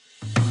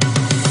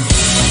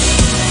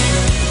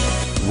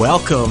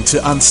Welcome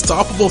to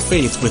Unstoppable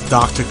Faith with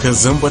Dr.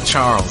 Kazumba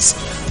Charles.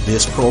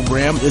 This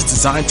program is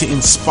designed to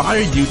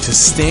inspire you to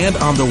stand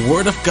on the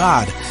Word of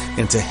God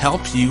and to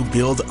help you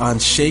build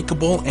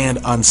unshakable and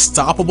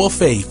unstoppable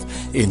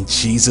faith in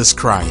Jesus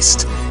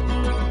Christ.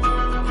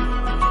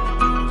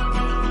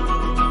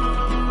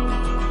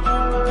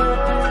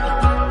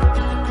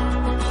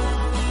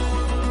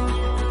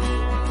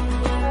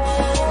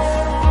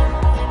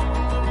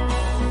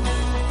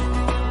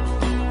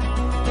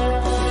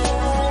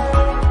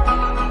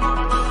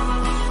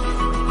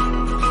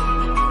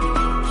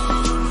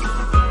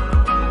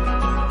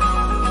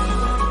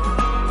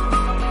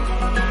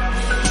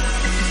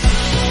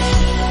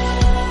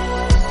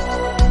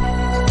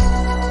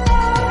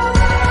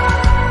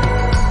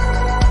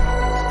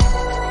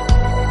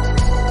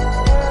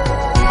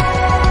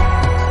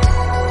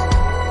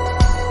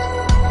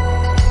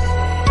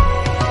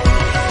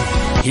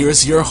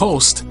 Here's your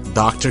host,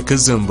 Dr.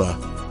 Kazumba.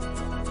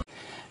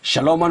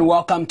 Shalom and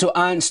welcome to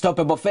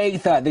Unstoppable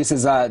Faith. This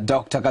is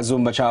Dr.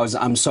 Kazumba Charles.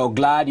 I'm so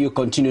glad you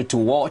continue to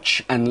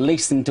watch and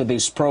listen to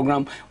this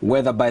program,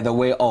 whether by the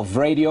way of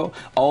radio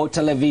or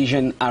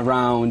television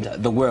around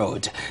the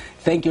world.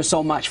 Thank you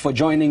so much for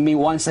joining me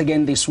once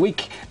again this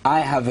week.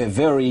 I have a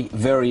very,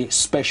 very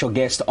special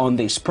guest on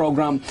this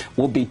program.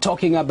 We'll be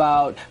talking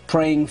about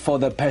praying for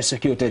the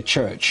persecuted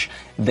church.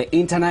 The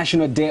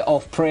International Day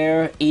of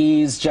Prayer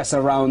is just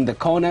around the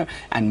corner,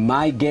 and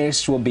my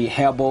guest will be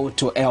able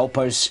to help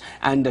us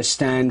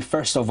understand,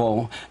 first of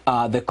all,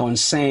 the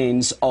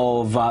concerns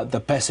of the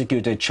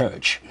persecuted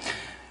church.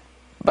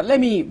 But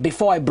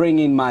before I bring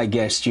in my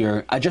guest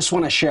here, I just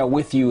want to share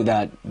with you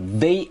that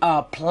there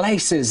are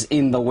places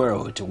in the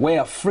world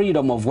where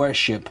freedom of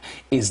worship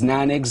is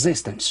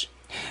non-existent.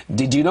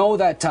 Did you know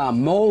that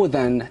more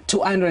than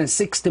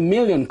 260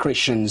 million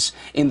Christians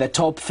in the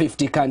top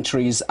 50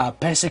 countries are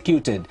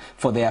persecuted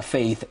for their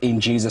faith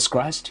in Jesus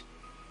Christ?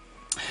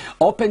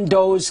 Open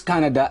Doors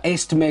Canada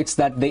estimates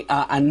that there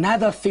are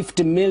another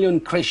 50 million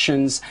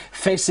Christians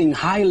facing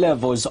high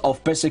levels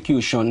of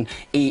persecution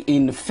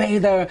in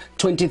further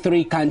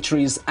 23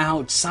 countries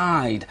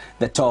outside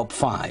the top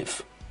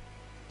 5.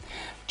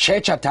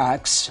 Church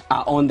attacks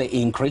are on the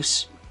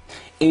increase.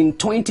 In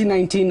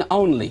 2019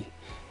 only,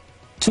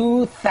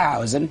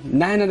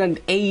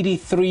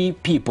 2,983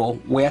 people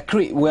were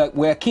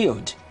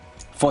killed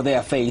for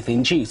their faith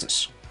in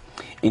Jesus.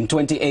 In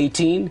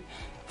 2018,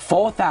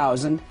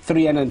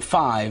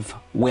 4,305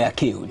 were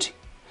killed,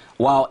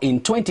 while in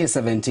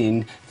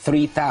 2017,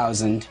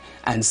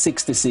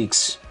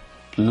 3,066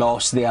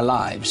 lost their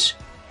lives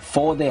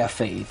for their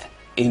faith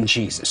in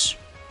Jesus.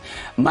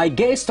 My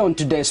guest on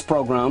today's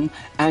program,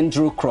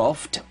 Andrew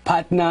Croft,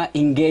 Partner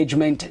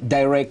Engagement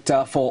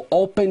Director for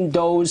Open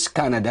Doors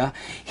Canada.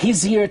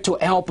 He's here to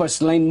help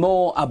us learn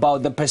more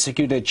about the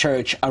persecuted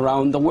church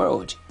around the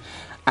world,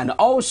 and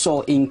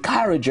also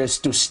encourage us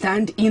to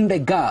stand in the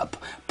gap,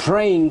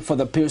 praying for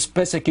the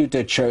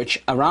persecuted church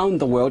around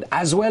the world,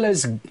 as well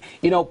as,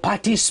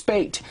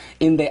 participate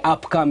in the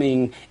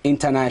upcoming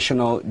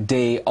International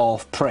Day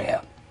of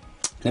Prayer.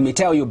 Let me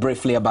tell you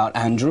briefly about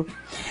Andrew.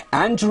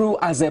 Andrew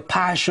has a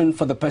passion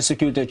for the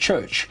persecuted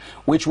church,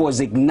 which was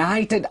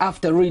ignited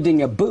after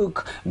reading a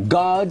book,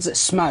 God's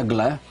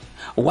Smuggler,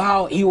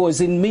 while he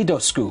was in middle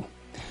school.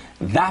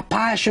 That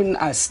passion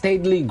has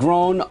steadily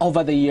grown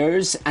over the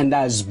years and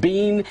has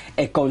been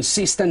a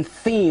consistent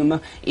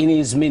theme in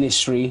his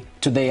ministry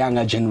to the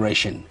younger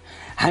generation.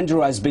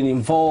 Andrew has been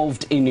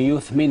involved in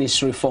youth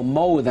ministry for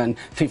more than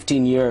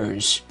 15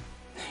 years.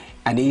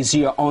 And he's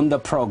here on the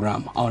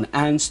program on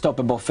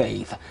Unstoppable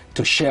Faith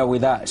to share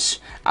with us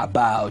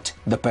about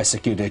the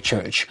persecuted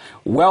church.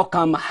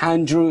 Welcome,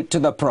 Andrew, to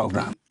the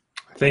program.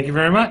 Thank you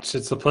very much.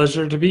 It's a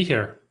pleasure to be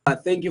here.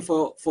 Thank you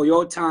for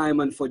your time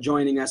and for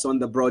joining us on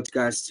the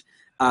broadcast.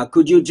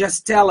 Could you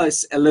just tell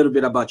us a little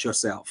bit about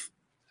yourself?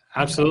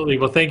 Absolutely.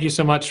 Well, thank you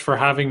so much for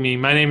having me.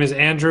 My name is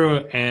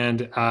Andrew,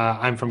 and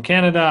I'm from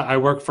Canada. I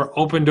work for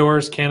Open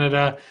Doors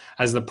Canada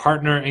as the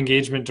Partner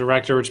Engagement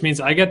Director, which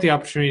means I get the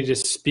opportunity to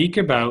speak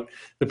about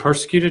the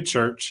persecuted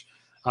church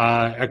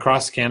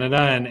across Canada,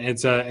 and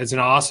it's an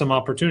awesome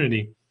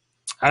opportunity.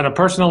 At a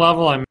personal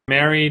level, I'm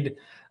married,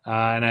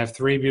 and I have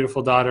 3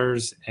 beautiful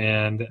daughters,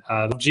 and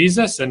love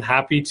Jesus, and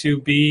happy to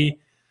be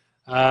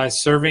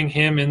serving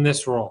him in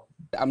this role.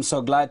 I'm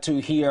so glad to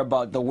hear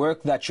about the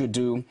work that you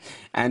do.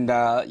 And,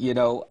 I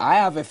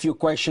have a few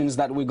questions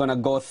that we're going to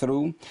go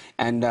through.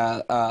 And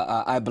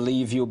I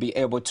believe you'll be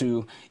able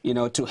to,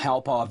 to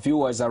help our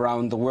viewers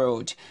around the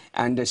world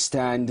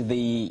understand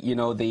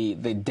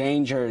the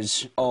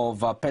dangers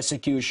of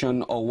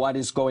persecution or what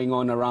is going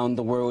on around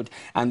the world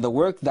and the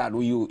work that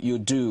you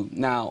do.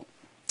 Now,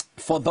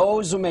 for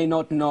those who may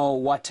not know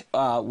what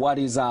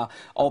is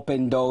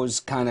Open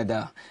Doors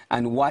Canada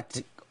and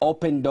what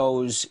Open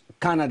Doors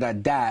Canada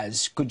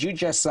does, could you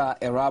just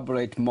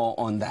elaborate more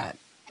on that?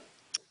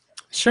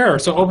 Sure.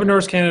 So Open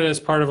Doors Canada is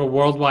part of a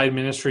worldwide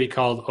ministry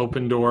called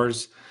Open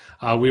Doors.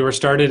 We were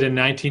started in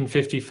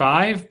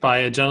 1955 by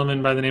a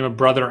gentleman by the name of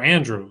Brother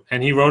Andrew,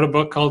 and he wrote a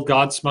book called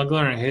God's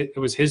Smuggler, and it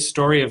was his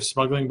story of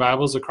smuggling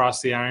Bibles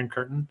across the Iron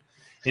Curtain.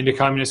 into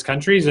communist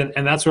countries. And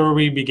that's where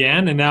we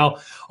began. And now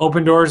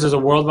Open Doors is a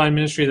worldwide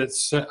ministry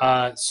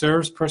that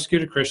serves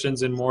persecuted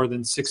Christians in more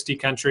than 60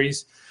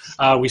 countries.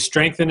 We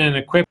strengthen and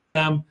equip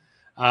them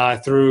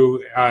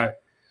through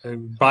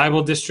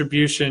Bible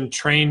distribution,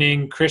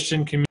 training,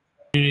 Christian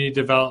community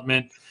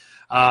development.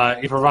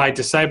 We provide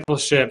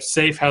discipleship,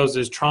 safe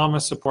houses, trauma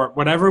support,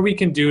 whatever we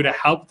can do to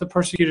help the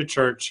persecuted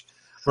church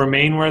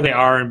remain where they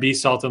are and be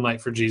salt and light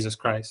for Jesus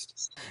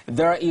Christ.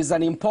 There is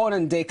an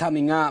important day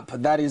coming up.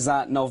 That is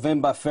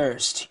November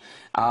 1st.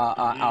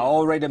 I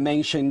already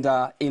mentioned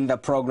in the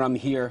program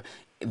here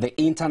the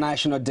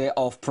International Day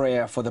of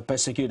Prayer for the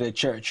Persecuted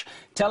Church.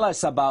 Tell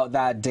us about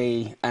that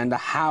day and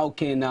how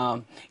can,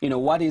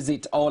 what is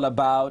it all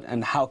about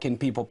and how can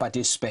people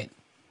participate?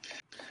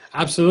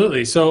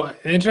 Absolutely. So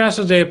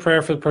International Day of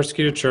Prayer for the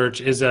Persecuted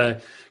Church is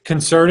a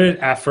concerted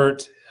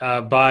effort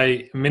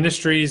by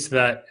ministries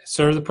that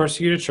serve the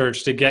persecuted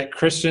church to get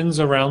Christians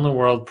around the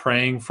world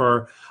praying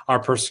for our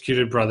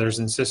persecuted brothers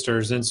and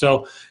sisters. And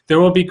so there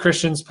will be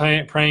Christians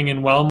praying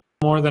in well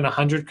more than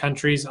 100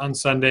 countries on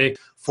Sunday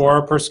for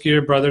our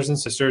persecuted brothers and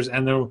sisters.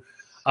 And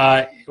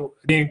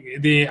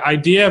the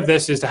idea of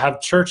this is to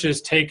have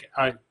churches take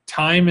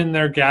time in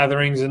their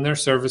gatherings and their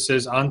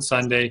services on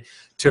Sunday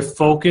to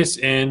focus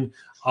in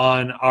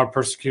on our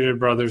persecuted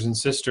brothers and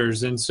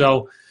sisters. And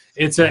so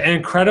it's an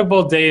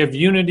incredible day of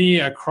unity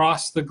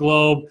across the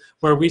globe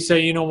where we say,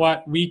 you know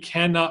what, we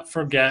cannot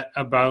forget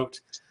about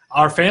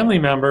our family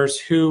members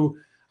who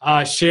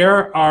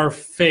share our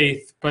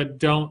faith but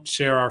don't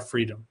share our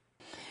freedom.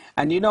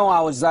 And I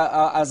was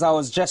as I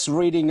was just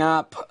reading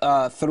up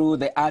through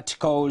the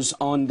articles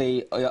on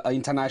the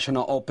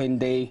International Open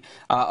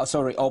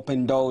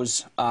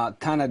Doors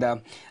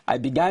Canada, I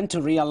began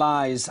to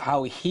realize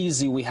how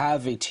easy we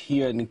have it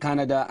here in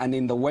Canada and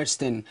in the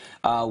Western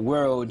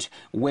world,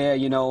 where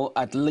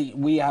at least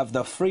we have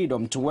the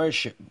freedom to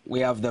worship, we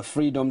have the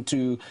freedom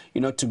to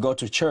to go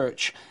to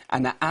church,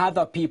 and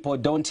other people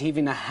don't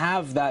even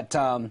have that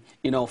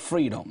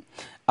freedom.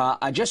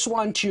 I just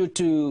want you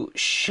to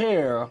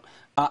share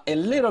a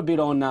little bit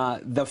on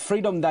the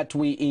freedom that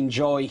we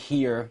enjoy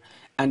here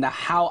and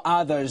how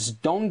others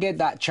don't get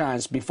that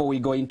chance before we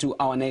go into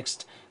our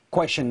next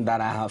question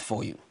that I have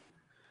for you.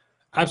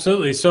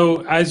 Absolutely.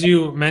 So as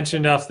you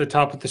mentioned off the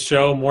top of the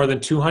show, more than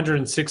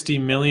 260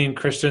 million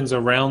Christians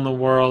around the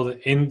world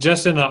in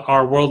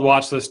our World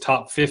Watch List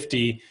top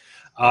 50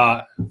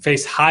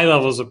 face high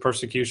levels of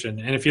persecution.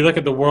 And if you look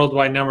at the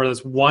worldwide number,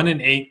 that's 1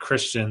 in 8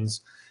 Christians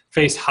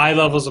face high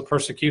levels of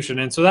persecution.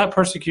 And so that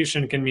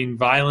persecution can mean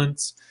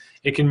violence.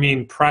 It can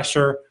mean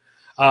pressure.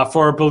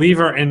 For a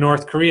believer in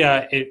North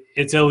Korea,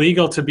 it's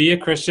illegal to be a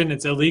Christian.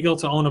 It's illegal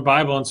to own a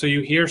Bible. And so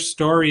you hear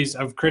stories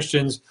of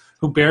Christians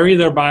who bury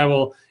their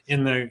Bible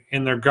in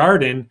their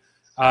garden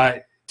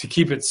to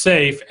keep it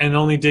safe and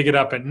only dig it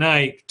up at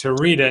night to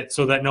read it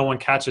so that no one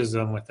catches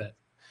them with it.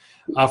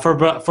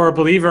 For a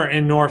believer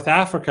in North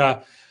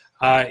Africa,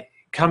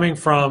 converting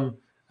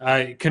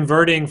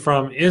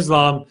from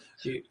Islam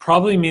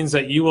probably means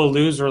that you will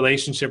lose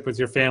relationship with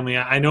your family.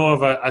 I know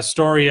of a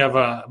story of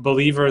a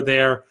believer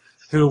there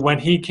who, when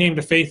he came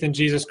to faith in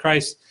Jesus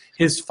Christ,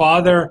 his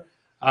father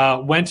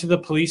went to the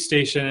police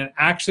station and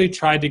actually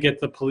tried to get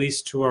the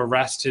police to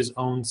arrest his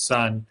own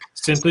son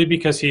simply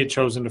because he had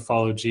chosen to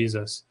follow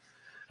Jesus.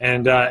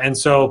 And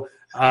so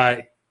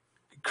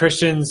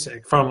Christians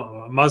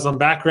from Muslim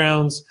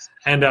backgrounds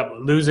end up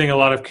losing a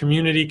lot of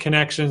community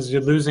connections,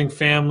 you're losing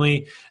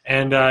family,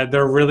 and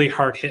they're really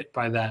hard hit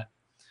by that.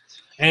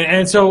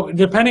 And so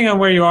depending on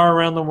where you are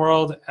around the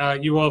world,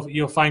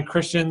 you'll find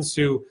Christians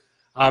who,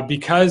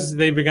 because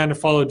they've begun to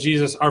follow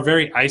Jesus, are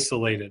very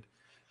isolated.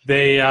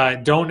 They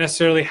don't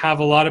necessarily have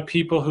a lot of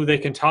people who they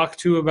can talk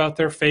to about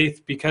their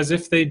faith, because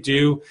if they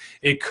do,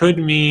 it could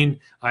mean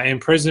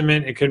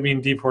imprisonment, it could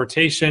mean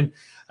deportation,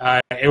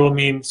 it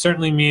will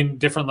certainly mean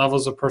different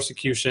levels of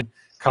persecution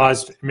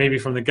caused maybe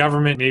from the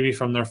government, maybe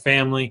from their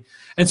family.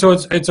 And so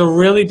it's a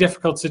really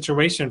difficult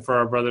situation for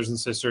our brothers and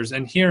sisters.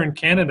 And here in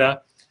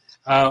Canada,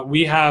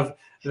 we have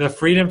the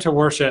freedom to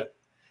worship.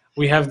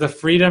 We have the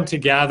freedom to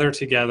gather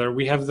together.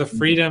 We have the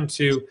freedom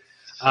to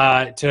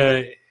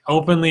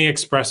openly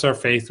express our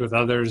faith with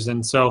others.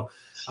 And so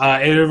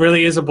it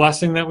really is a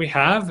blessing that we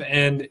have,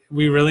 and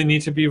we really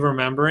need to be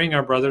remembering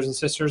our brothers and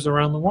sisters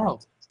around the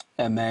world.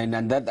 Amen.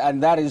 And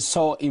that is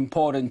so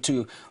important,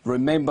 to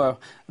remember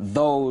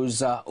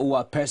those who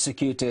are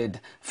persecuted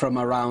from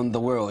around the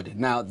world.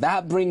 Now,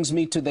 that brings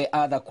me to the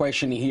other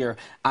question here.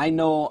 I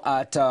know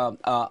at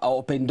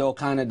Open Door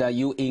Canada,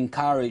 you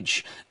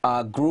encourage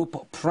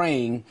group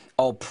praying,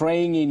 or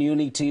praying in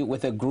unity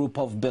with a group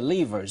of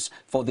believers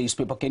for these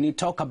people. Can you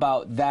talk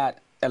about that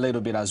a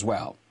little bit as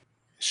well?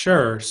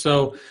 Sure.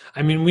 So,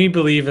 we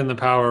believe in the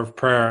power of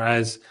prayer,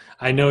 as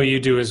I know you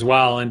do as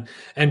well.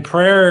 And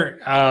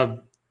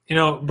prayer,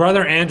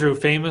 Brother Andrew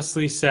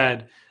famously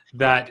said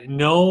that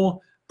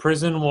no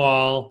prison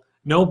wall,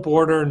 no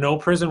border, no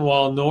prison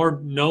wall,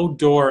 nor no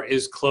door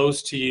is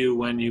closed to you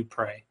when you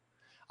pray.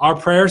 Our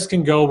prayers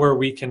can go where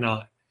we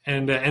cannot.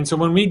 And so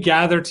when we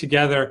gather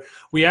together,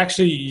 we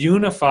actually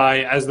unify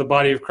as the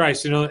body of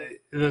Christ.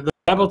 The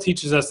Bible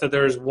teaches us that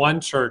there is one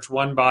church,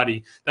 one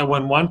body, that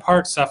when one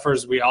part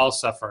suffers, we all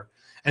suffer.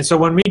 And so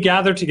when we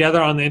gather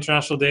together on the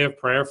International Day of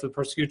Prayer for the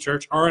Persecuted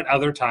Church, or at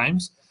other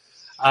times,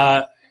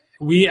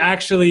 we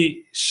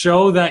actually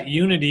show that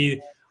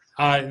unity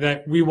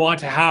that we want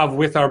to have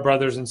with our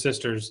brothers and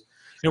sisters.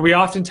 We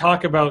often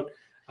talk about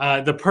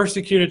the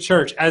persecuted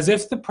church as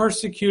if the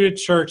persecuted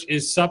church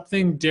is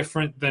something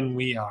different than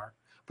we are.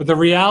 But the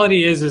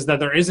reality is that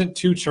there isn't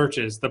two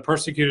churches, the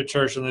persecuted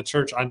church and the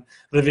church on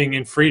living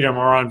in freedom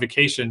or on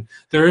vacation.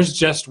 There is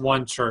just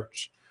one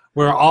church.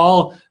 We're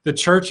all the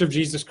church of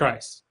Jesus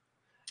Christ.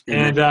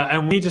 And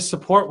we need to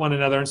support one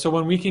another. And so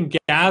when we can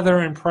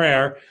gather in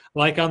prayer,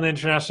 like on the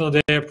International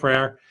Day of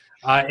Prayer,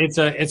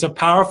 it's a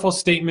powerful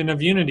statement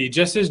of unity.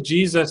 Just as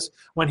Jesus,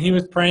 when he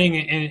was praying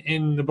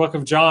in the book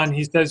of John,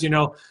 he says,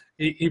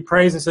 he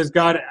prays and says,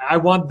 God, I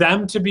want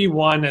them to be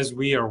one as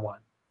we are one.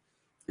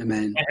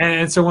 Amen.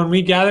 And so when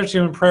we gather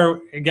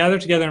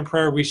together in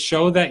prayer, we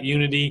show that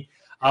unity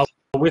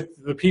with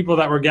the people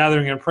that we're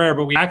gathering in prayer,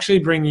 but we actually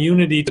bring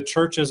unity to the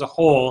church as a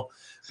whole,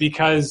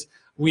 because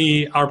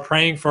we are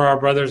praying for our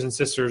brothers and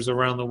sisters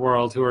around the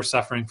world who are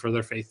suffering for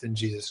their faith in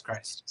Jesus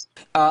Christ.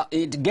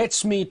 It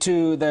gets me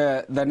to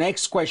the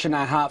next question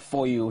I have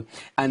for you,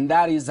 and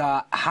that is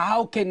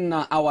how can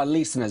our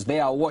listeners,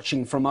 they are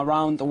watching from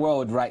around the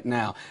world right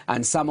now,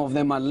 and some of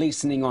them are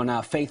listening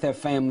on Faith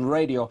FM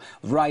radio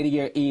right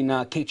here in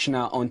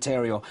Kitchener,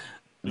 Ontario.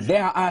 They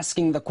are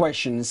asking the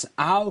questions,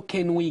 how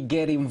can we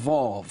get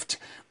involved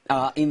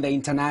in the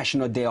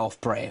International Day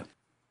of Prayer?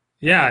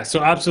 Yeah,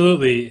 so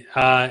absolutely.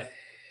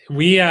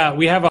 We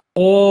have a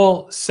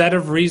whole set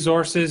of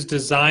resources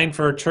designed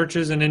for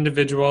churches and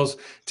individuals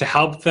to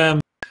help them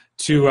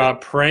to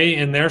pray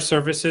in their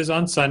services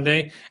on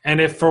Sunday.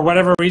 And if for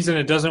whatever reason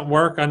it doesn't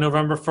work on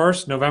November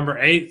 1st, November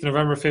 8th,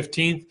 November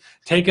 15th,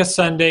 take a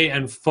Sunday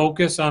and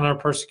focus on our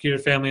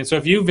persecuted family. And so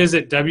if you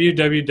visit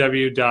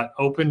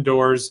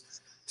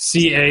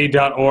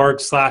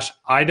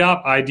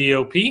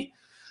www.opendoorsca.org/IDOP,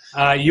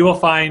 you will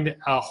find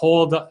a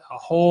whole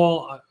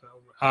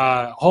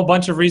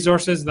bunch of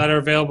resources that are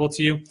available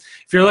to you.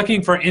 If you're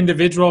looking for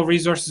individual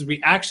resources,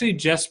 we actually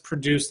just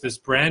produced this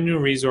brand new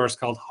resource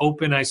called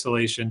Hope in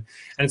Isolation.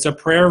 And it's a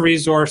prayer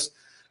resource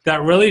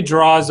that really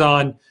draws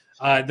on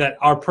that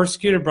our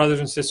persecuted brothers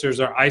and sisters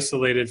are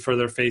isolated for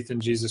their faith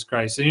in Jesus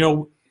Christ.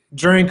 And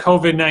during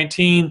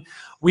COVID-19,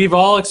 we've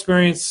all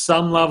experienced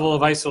some level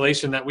of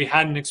isolation that we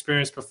hadn't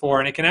experienced before,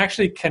 and it can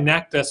actually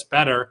connect us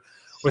better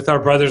with our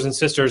brothers and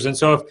sisters. And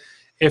so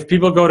if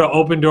people go to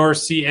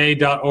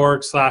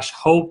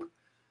opendoorsca.org/hope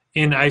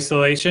in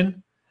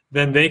isolation,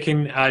 then they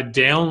can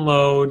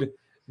download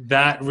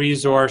that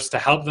resource to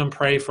help them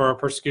pray for our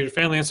persecuted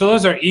family. And so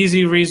those are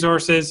easy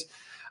resources.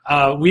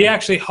 We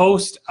actually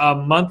host a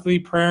monthly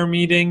prayer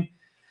meeting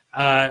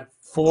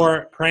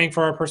for praying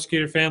for our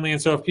persecuted family.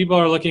 And so if people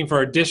are looking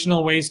for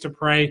additional ways to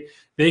pray,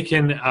 they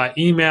can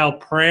email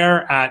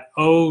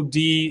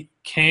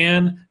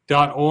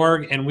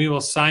prayer@odcan.org, and we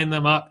will sign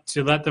them up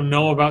to let them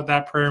know about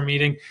that prayer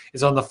meeting.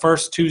 It's on the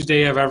first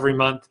Tuesday of every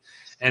month,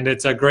 and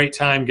it's a great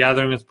time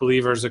gathering with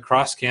believers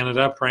across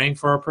Canada praying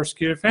for our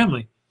persecuted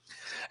family.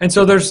 And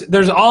so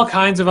there's all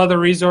kinds of other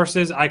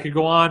resources. I could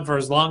go on for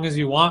as long as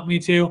you want me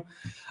to,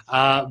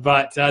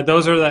 but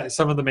those are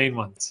some of the main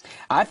ones.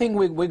 I think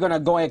we're going to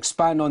go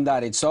expand on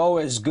that. It's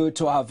always good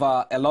to have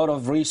a lot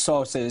of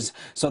resources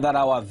so that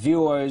our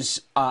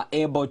viewers are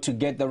able to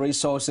get the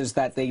resources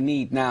that they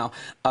need. Now,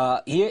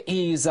 here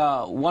is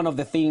one of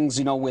the things,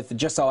 with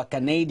just our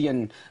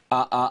Canadian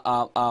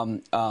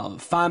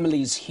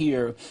families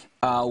here.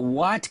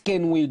 What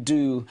can we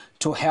do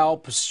to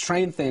help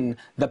strengthen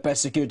the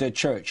persecuted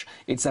church?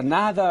 It's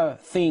another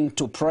thing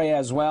to pray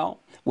as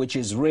well, which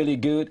is really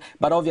good.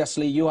 But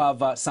obviously, you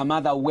have some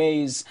other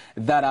ways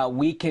that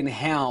we can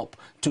help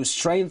to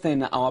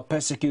strengthen our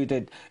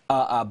persecuted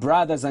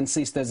brothers and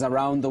sisters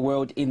around the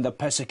world in the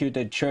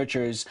persecuted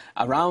churches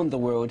around the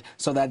world,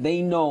 so that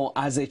they know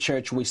as a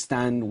church we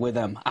stand with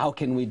them. How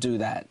can we do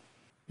that?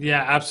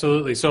 Yeah,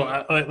 absolutely. So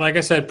like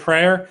I said,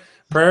 prayer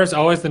is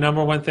always the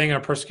number one thing our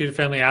persecuted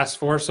family asks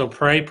for. So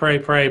pray.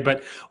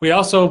 But we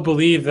also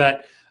believe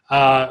that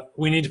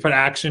we need to put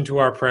action to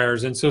our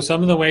prayers. And so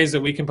some of the ways that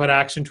we can put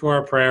action to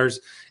our prayers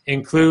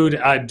include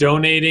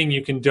donating.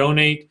 You can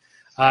donate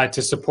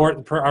to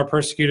support our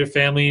persecuted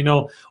family.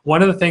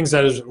 One of the things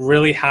that has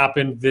really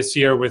happened this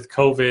year with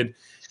COVID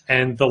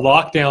and the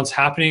lockdowns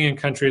happening in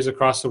countries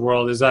across the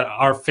world is that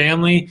our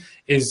family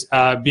is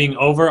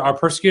our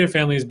persecuted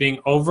family is being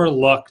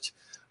overlooked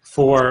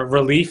for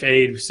relief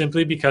aid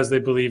simply because they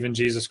believe in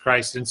Jesus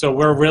Christ. And so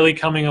we're really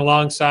coming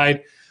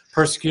alongside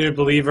persecuted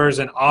believers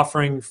and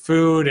offering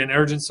food and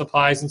urgent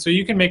supplies. And so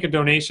you can make a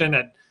donation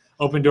at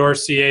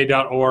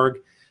opendoorsca.org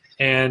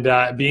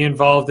and be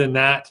involved in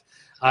that.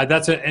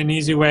 That's an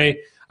easy way.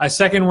 A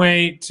second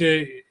way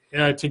to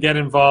get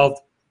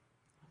involved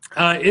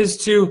is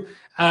to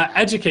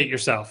educate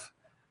yourself.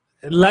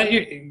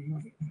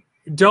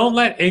 don't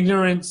let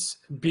ignorance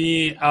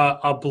be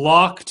a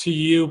block to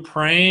you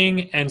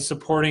praying and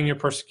supporting your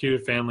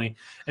persecuted family.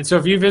 And so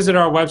if you visit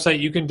our website,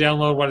 you can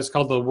download what is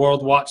called the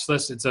World Watch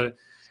List.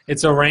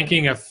 It's a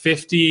ranking of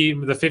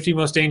the 50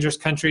 most dangerous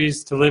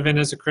countries to live in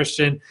as a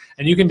Christian.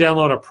 And you can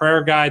download a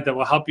prayer guide that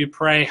will help you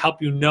pray,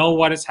 help you know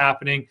what is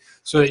happening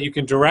so that you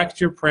can direct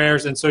your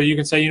prayers. And so you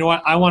can say, you know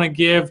what, I want to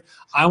give,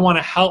 I want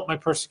to help my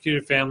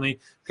persecuted family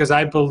because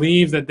I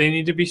believe that they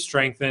need to be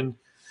strengthened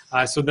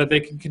so that they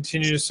can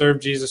continue to serve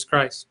Jesus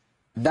Christ.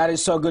 That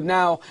is so good.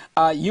 Now,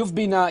 you've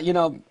been,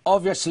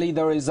 obviously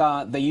there is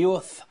the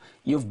youth.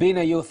 You've been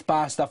a youth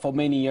pastor for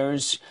many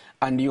years,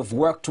 and you've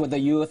worked with the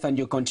youth, and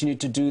you continue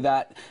to do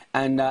that.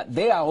 And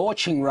they are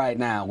watching right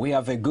now. We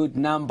have a good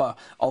number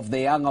of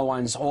the younger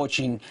ones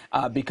watching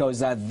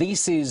because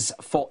this is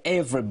for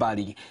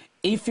everybody.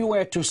 If you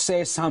were to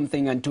say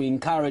something and to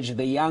encourage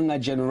the younger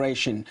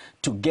generation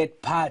to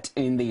get part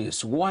in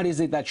this, what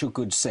is it that you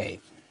could say?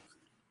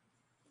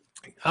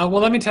 Well,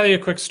 let me tell you a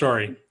quick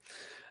story.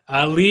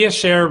 Leah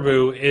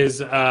Sharibu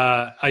is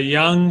a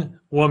young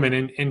woman.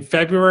 In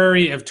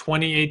February of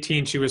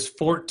 2018, she was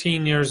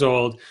 14 years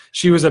old.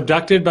 She was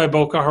abducted by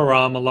Boko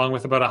Haram along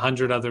with about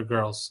 100 other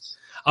girls.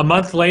 A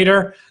month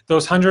later,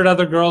 those 100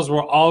 other girls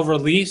were all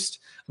released.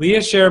 Leah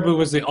Sharibu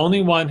was the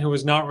only one who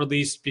was not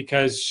released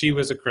because she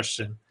was a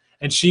Christian,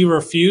 and she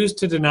refused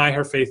to deny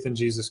her faith in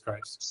Jesus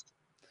Christ.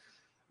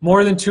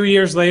 More than 2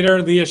 years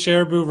later, Leah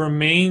Sharibu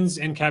remains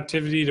in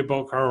captivity to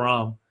Boko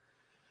Haram.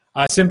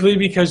 Simply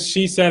because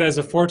she said, as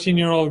a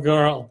 14-year-old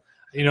girl,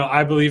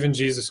 I believe in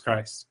Jesus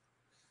Christ.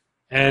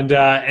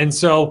 And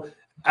so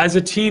as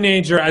a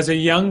teenager, as a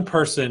young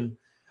person,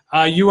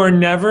 you are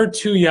never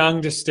too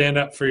young to stand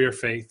up for your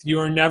faith.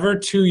 You are never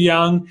too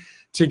young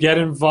to get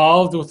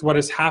involved with what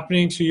is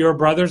happening to your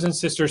brothers and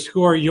sisters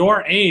who are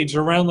your age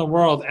around the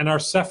world and are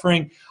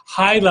suffering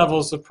high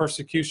levels of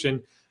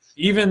persecution.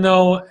 Even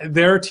though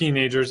they're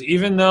teenagers,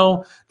 even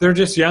though they're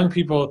just young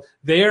people,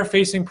 they are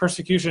facing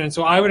persecution. And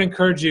so I would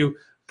encourage you,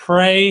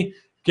 pray,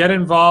 get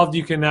involved.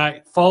 You can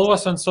follow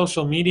us on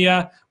social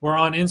media. We're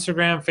on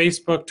Instagram,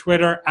 Facebook,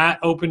 Twitter, at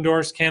Open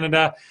Doors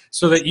Canada,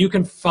 so that you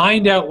can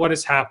find out what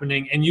is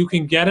happening and you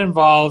can get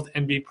involved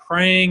and be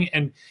praying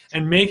and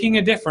making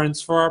a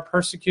difference for our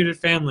persecuted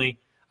family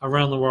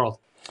around the world.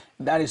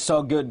 That is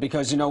so good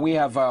because, we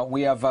have a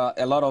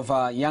lot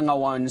of younger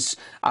ones.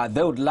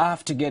 They would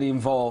love to get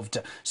involved.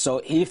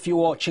 So if you're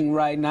watching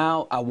right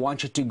now, I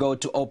want you to go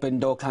to Open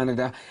Door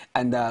Canada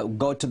and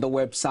go to the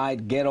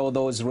website, get all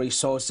those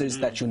resources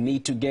that you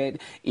need to get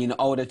in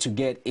order to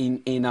get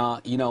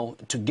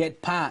to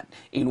get part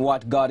in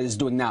what God is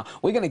doing now.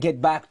 We're going to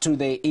get back to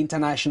the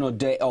International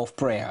Day of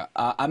Prayer.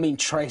 I'm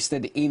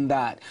interested in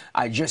that.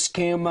 I just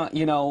came,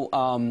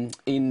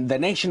 in the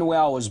nation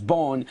where I was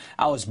born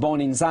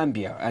in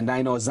Zambia, and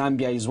I know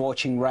Zambia is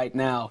watching right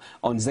now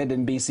on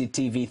ZNBC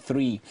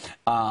TV3.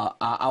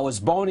 I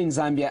was born in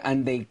Zambia,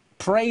 and the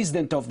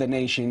president of the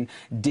nation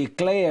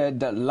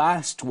declared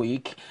last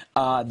week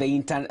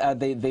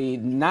the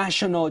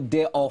National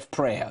Day of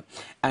Prayer,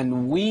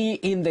 and we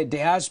in the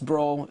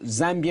diaspora,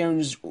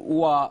 Zambians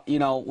who are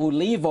who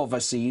live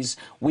overseas,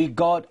 we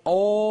got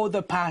all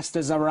the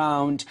pastors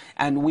around,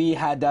 and we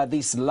had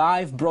this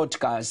live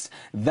broadcast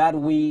that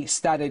we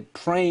started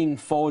praying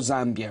for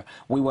Zambia.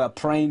 We were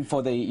praying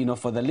for the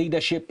for the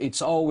leadership.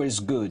 It's always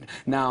good.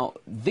 Now,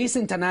 this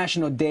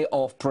International Day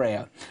of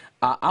Prayer,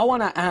 I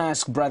want to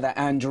ask Brother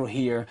Andrew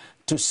here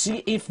to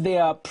see if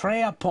there are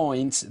prayer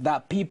points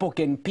that people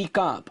can pick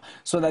up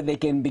so that they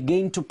can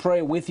begin to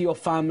pray with your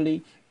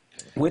family,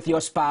 with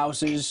your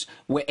spouses,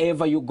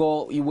 wherever you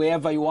go,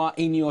 wherever you are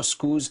in your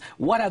schools.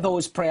 What are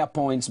those prayer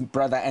points,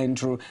 Brother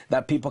Andrew,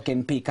 that people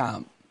can pick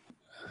up?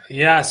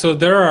 Yeah, so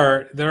there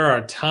are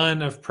a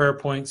ton of prayer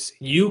points.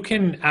 You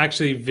can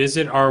actually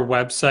visit our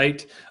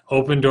website,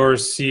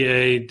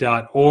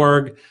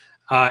 opendoorsca.org.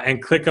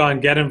 And click on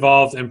Get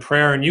Involved in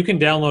Prayer. And you can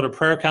download a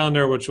prayer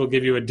calendar, which will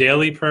give you a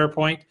daily prayer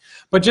point.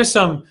 But just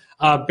some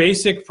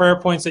basic prayer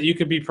points that you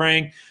could be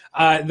praying.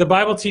 The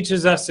Bible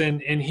teaches us in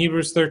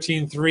Hebrews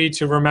 13:3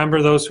 to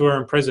remember those who are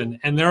in prison.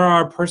 And there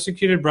are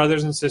persecuted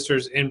brothers and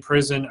sisters in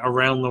prison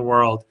around the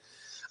world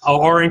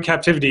or in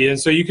captivity. And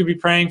so you could be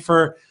praying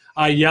for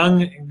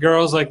young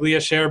girls like Leah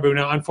Sharibu.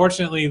 Now,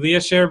 unfortunately, Leah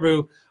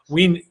Sharibu,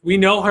 we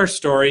know her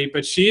story,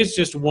 but she is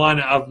just one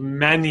of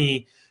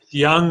many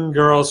young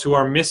girls who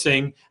are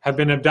missing, have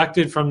been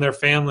abducted from their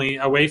family,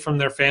 away from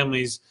their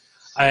families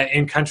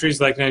in countries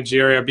like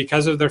Nigeria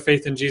because of their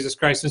faith in Jesus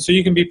Christ. And so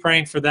you can be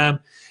praying for them.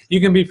 You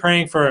can be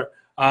praying for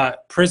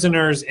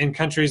prisoners in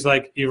countries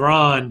like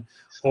Iran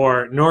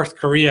or North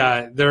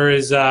Korea. There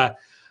is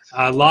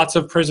lots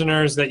of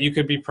prisoners that you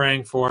could be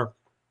praying for.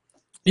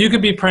 You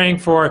could be praying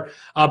for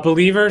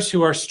believers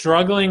who are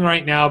struggling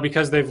right now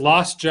because they've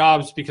lost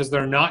jobs, because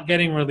they're not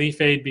getting relief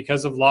aid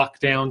because of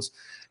lockdowns,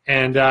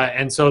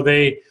 and so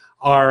they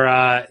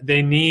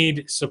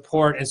need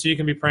support, and so you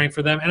can be praying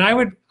for them. And I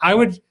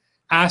would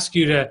ask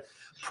you to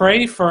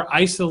pray for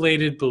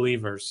isolated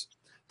believers.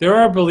 There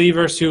are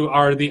believers who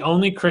are the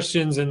only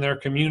Christians in their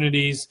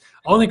communities,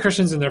 only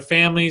Christians in their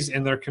families,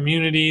 in their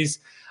communities,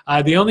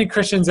 the only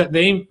Christians that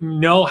they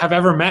know have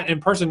ever met in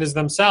person is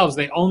themselves.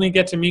 They only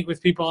get to meet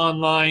with people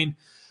online.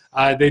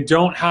 They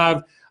don't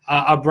have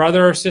a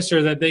brother or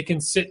sister that they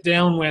can sit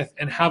down with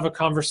and have a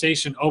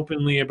conversation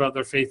openly about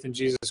their faith in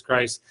Jesus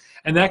Christ.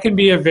 And that can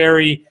be a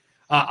very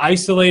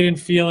isolated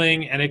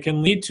feeling, and it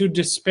can lead to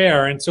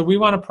despair. And so we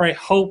want to pray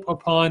hope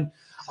upon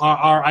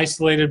our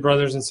isolated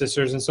brothers and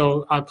sisters. And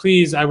so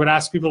please, I would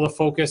ask people to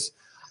focus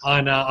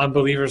on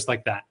believers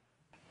like that.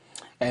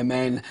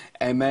 Amen.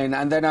 Amen.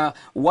 And then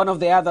one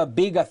of the other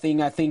bigger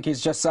thing, I think,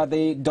 is just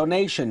the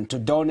donation, to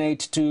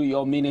donate to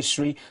your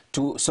ministry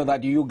so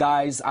that you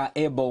guys are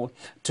able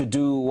to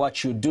do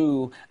what you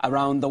do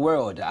around the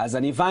world. As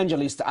an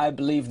evangelist, I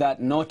believe that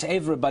not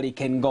everybody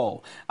can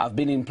go. I've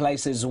been in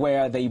places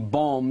where they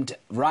bombed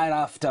right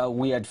after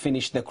we had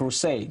finished the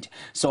crusade.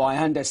 So I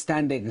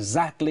understand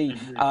exactly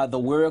the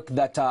work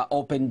that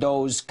Open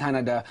Doors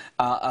Canada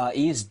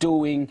is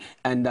doing,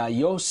 and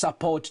your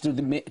support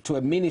to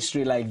a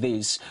ministry like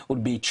this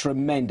would be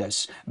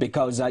tremendous,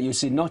 because you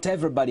see, not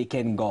everybody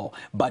can go,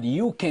 but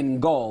you can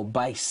go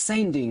by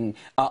sending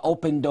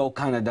Open Door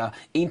Canada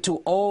into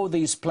all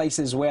these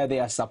places where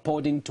they are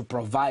supporting, to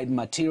provide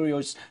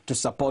materials to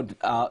support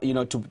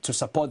to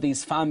support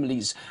these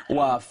families who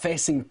are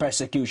facing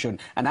persecution.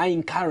 And I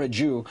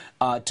encourage you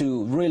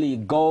to really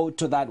go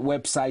to that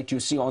website you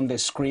see on the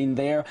screen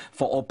there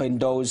for Open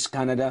Doors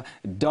Canada.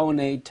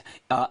 Donate,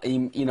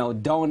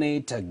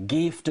 donate,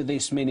 give to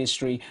this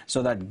ministry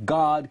so that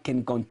God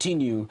can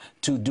continue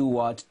to do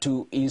what?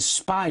 To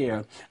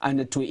inspire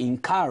and to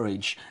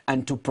encourage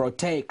and to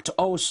protect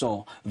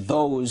also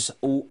those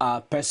who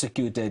are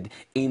persecuted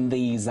in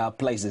these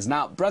places.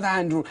 Now, Brother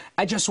Andrew,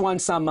 I just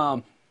want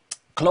some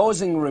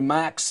closing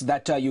remarks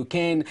that you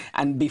can,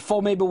 and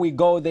before maybe we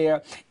go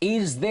there,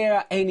 is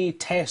there any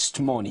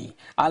testimony?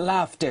 I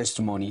love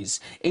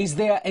testimonies. Is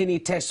there any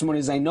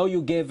testimonies? I know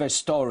you gave a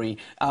story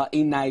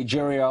in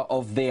Nigeria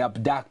of the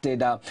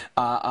abducted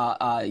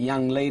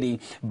young lady,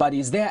 but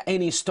is there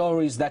any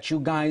stories that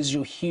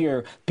you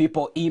hear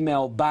people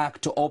email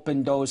back to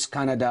Open Doors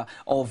Canada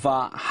of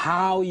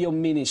how your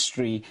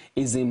ministry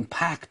is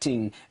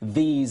impacting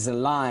these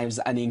lives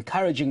and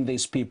encouraging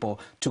these people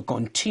to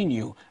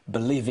continue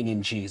believing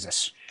in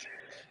Jesus?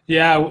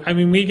 Yeah, I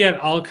mean, we get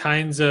all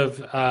kinds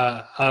of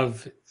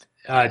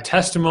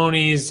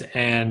testimonies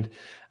and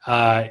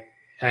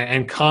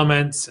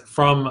comments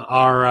from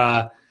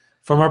our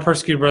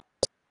persecuted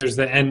brothers.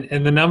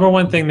 And the number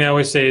one thing they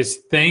always say is,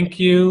 "Thank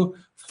you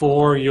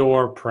for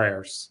your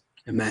prayers."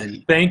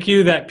 Amen. Thank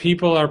you that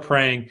people are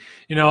praying.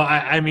 You know,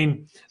 I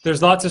mean,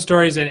 there's lots of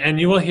stories, and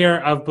you will hear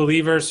of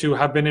believers who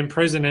have been in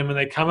prison, and when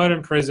they come out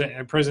in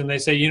prison, they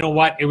say, "You know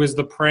what? It was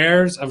the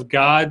prayers of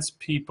God's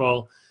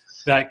people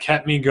that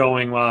kept me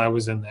going while I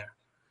was in there."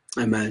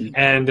 Amen.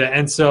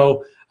 And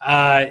so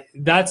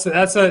that's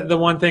the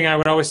one thing I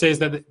would always say, is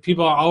that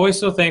people are always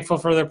so thankful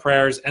for their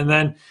prayers. And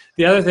then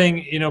the other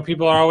thing, you know,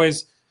 people are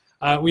always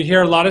we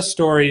hear a lot of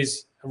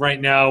stories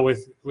right now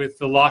with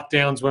the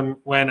lockdowns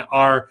when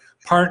our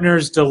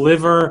partners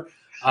deliver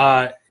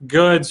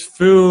goods,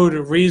 food,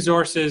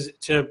 resources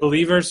to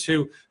believers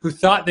who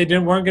thought they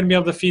weren't going to be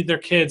able to feed their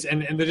kids,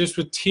 and they're just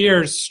with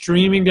tears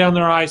streaming down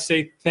their eyes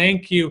say,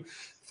 "Thank you.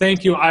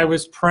 Thank you. I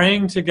was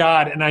praying to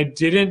God, and I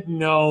didn't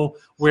know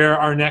where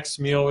our next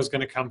meal was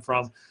going to come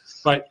from.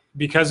 But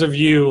because of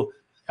you,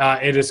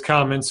 it has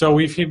come." And so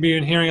we've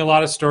been hearing a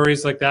lot of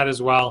stories like that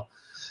as well.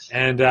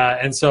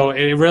 And so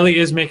it really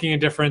is making a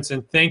difference.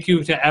 And thank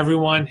you to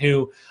everyone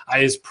who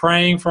is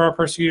praying for our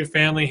persecuted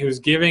family, who is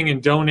giving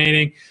and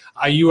donating.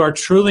 You are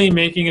truly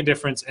making a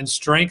difference and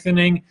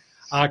strengthening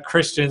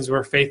Christians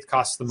where faith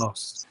costs the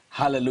most.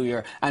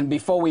 Hallelujah. And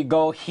before we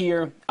go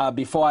here,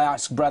 before I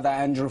ask Brother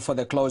Andrew for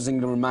the closing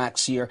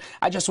remarks here,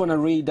 I just want to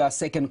read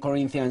 2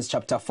 Corinthians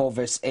chapter 4,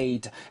 verse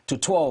 8 to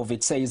 12.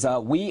 It says,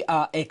 we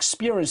are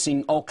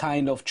experiencing all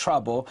kind of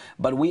trouble,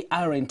 but we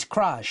aren't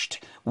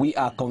crushed. We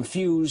are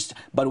confused,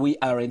 but we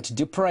aren't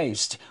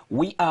depressed.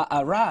 We are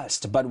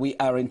harassed, but we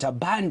aren't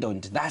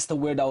abandoned. That's the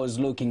word I was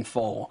looking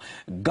for.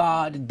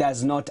 God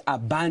does not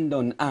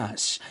abandon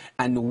us,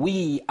 and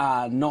we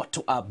are not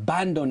to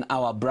abandon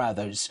our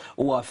brothers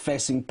who are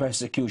facing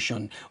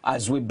persecution.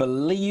 As we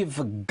believe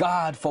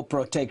God for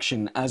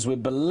protection, as we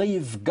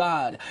believe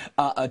God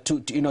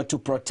to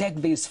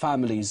protect these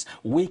families,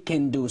 we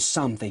can do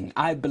something.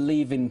 I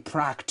believe in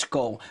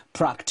practical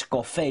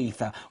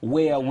faith,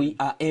 where we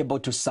are able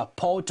to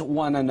support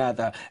one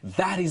another.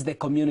 That is the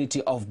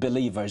community of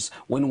believers,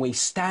 when we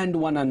stand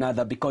one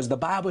another, because the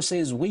Bible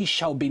says we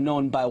shall be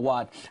known by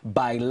what?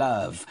 By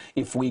love.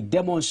 If we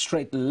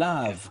demonstrate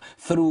love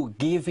through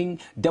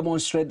giving,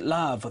 demonstrate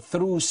love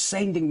through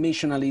sending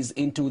missionaries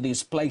into to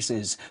these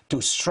places to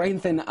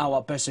strengthen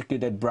our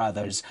persecuted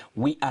brothers.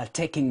 We are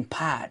taking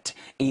part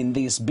in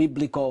this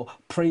biblical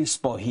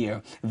principle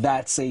here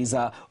that says,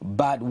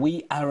 but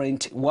we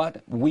aren't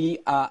what? We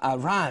are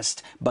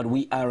harassed, but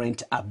we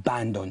aren't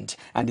abandoned.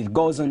 And it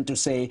goes on to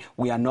say,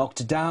 we are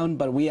knocked down,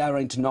 but we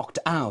aren't knocked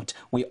out.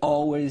 We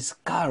always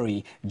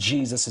carry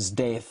Jesus'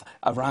 death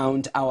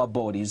around our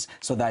bodies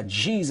so that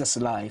Jesus'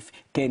 life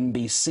can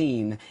be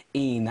seen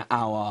in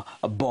our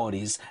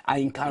bodies. I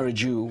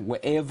encourage you,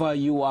 wherever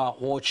you are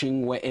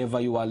watching, wherever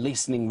you are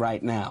listening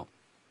right now,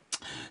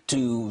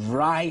 to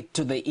write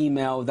to the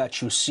email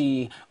that you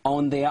see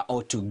on there,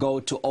 or to go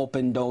to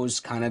Open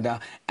Doors Canada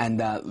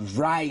and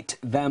write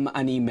them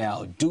an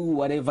email. Do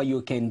whatever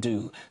you can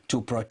do to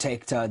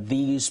protect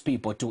these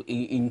people, to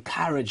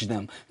encourage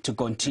them to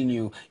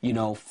continue,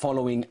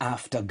 following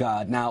after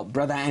God. Now,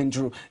 Brother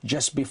Andrew,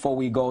 just before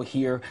we go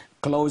here,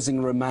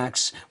 closing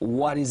remarks,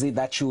 what is it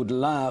that you would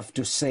love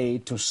to say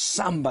to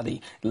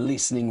somebody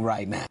listening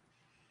right now?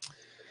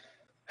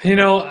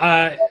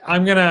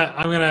 I'm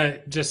gonna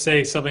just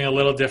say something a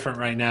little different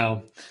right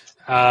now.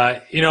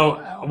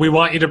 We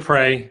want you to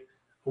pray.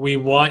 We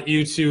want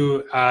you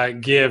to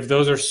give.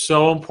 Those are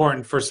so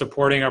important for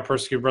supporting our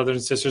persecuted brothers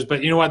and sisters.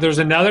 But you know what? There's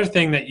another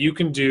thing that you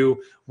can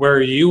do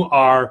where you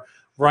are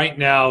right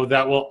now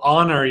that will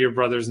honor your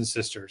brothers and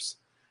sisters,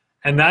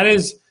 and that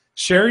is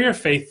share your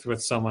faith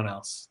with someone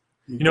else.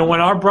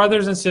 When our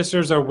brothers and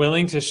sisters are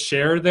willing to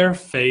share their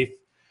faith,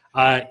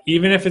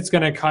 even if it's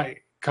going to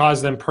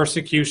cause them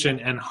persecution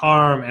and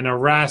harm and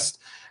arrest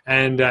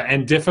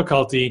and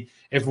difficulty,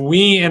 if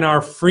we in our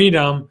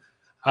freedom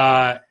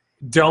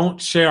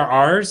don't share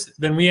ours,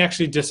 then we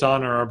actually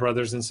dishonor our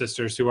brothers and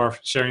sisters who are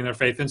sharing their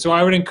faith. And so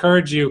I would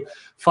encourage you,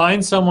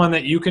 find someone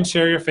that you can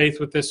share your faith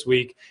with this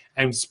week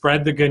and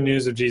spread the good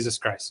news of Jesus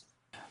Christ.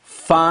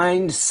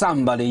 Find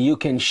somebody you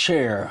can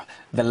share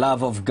the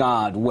love of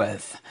God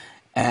with.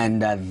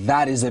 And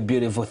that is a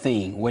beautiful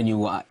thing when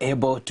you are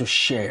able to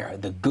share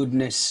the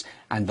goodness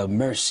and the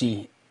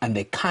mercy and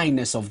the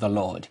kindness of the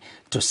Lord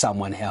to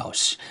someone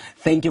else.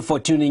 Thank you for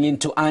tuning in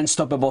to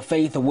Unstoppable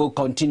Faith. We'll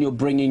continue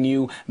bringing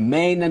you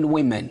men and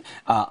women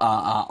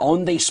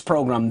on this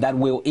program that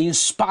will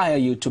inspire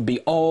you to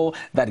be all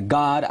that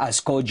God has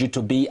called you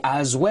to be,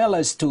 as well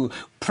as to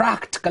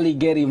practically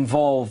get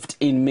involved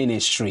in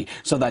ministry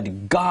so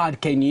that God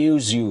can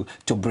use you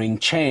to bring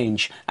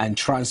change and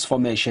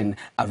transformation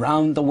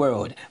around the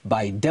world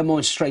by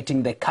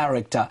demonstrating the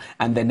character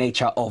and the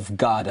nature of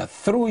God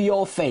through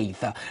your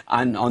faith.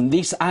 And on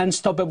this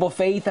Unstoppable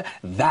Faith,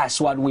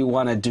 that's what we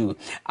want to do.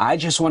 I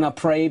just want to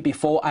pray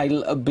before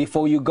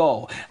you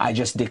go. I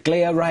just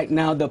declare right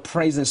now the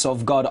presence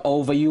of God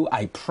over you.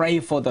 I pray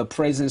for the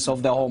presence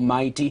of the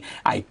Almighty.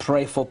 I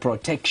pray for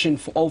protection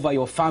over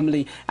your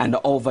family and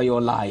over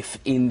your life.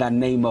 In the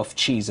name of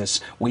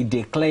Jesus, we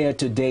declare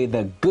today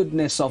the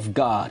goodness of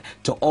God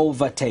to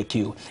overtake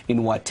you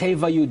in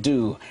whatever you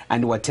do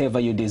and whatever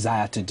you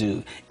desire to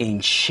do,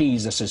 in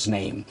Jesus'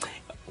 name.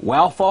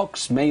 Well,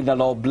 folks, may the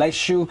Lord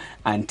bless you.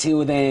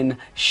 Until then,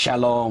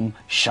 shalom,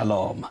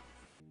 shalom.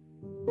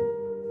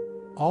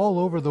 All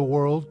over the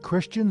world,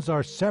 Christians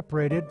are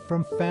separated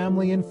from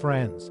family and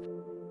friends,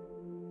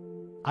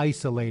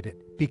 isolated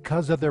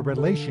because of their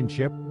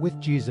relationship with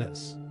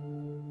Jesus.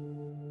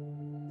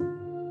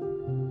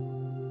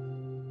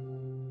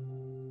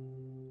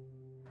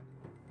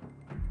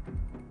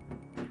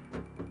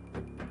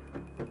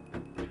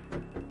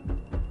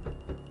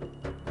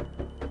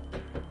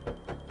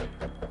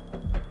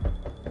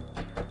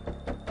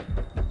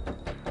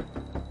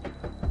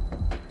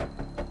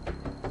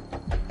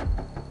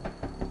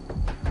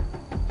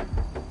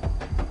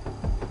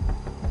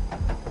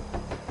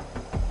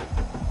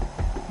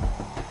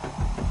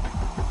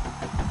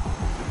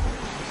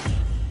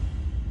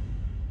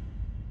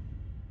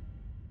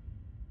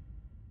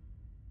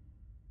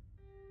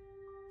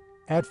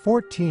 At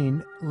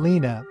 14,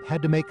 Lena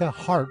had to make a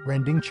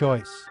heart-rending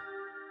choice.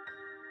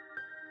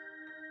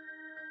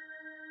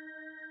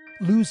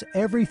 Lose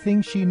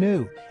everything she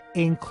knew,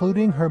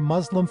 including her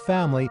Muslim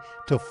family,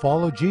 to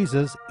follow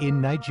Jesus in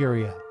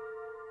Nigeria.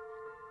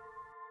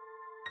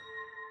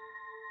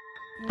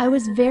 I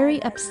was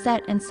very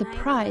upset and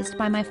surprised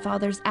by my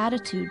father's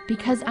attitude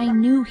because I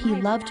knew he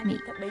loved me,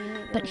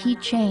 but he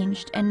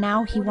changed and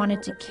now he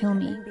wanted to kill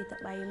me.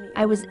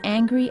 I was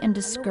angry and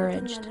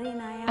discouraged.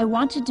 I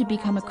wanted to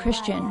become a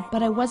Christian,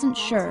 but I wasn't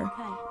sure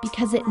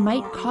because it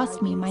might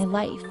cost me my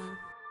life.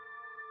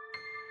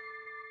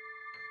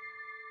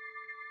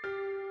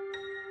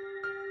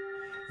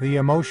 The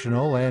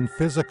emotional and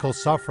physical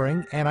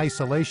suffering and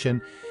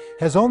isolation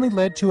has only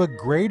led to a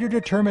greater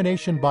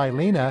determination by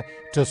Lena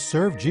to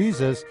serve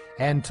Jesus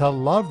and to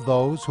love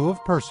those who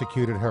have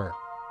persecuted her.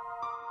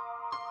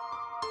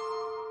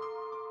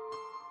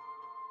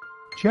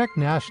 Czech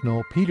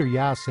national Peter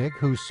Jasek,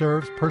 who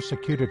serves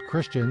persecuted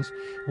Christians,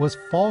 was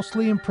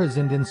falsely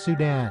imprisoned in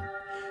Sudan.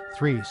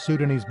 3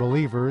 Sudanese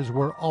believers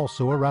were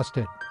also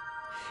arrested.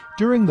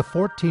 During the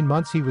 14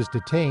 months he was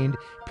detained,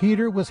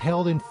 Peter was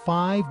held in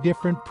 5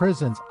 different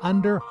prisons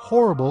under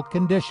horrible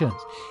conditions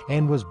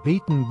and was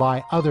beaten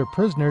by other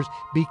prisoners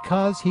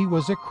because he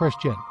was a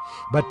Christian.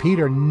 But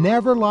Peter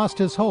never lost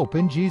his hope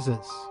in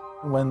Jesus.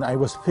 When I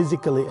was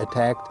physically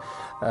attacked,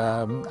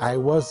 I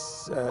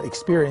was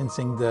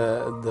experiencing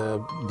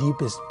the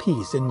deepest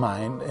peace in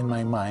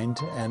my mind,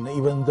 and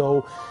even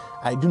though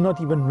I do not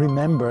even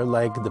remember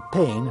like the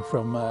pain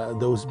from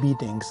those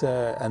beatings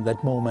at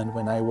that moment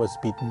when I was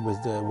beaten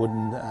with the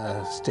wooden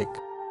stick.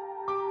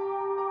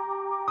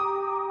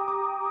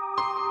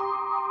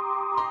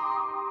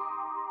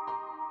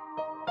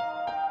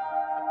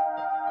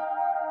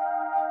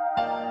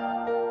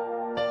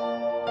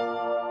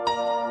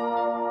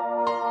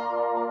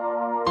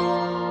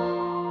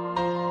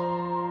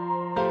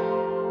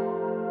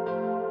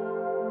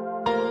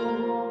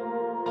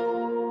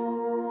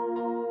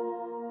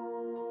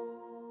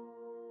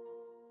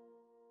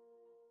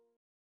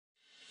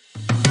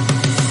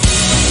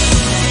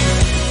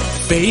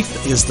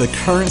 Faith is the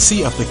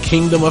currency of the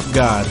kingdom of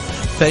God.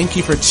 Thank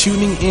you for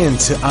tuning in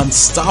to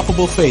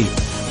Unstoppable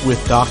Faith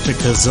with Dr.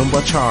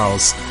 Kazumba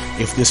Charles.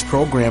 If this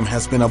program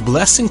has been a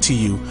blessing to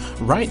you,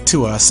 write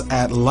to us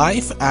at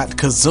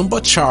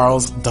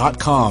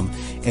life@kazumbacharles.com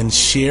and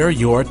share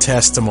your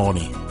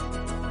testimony.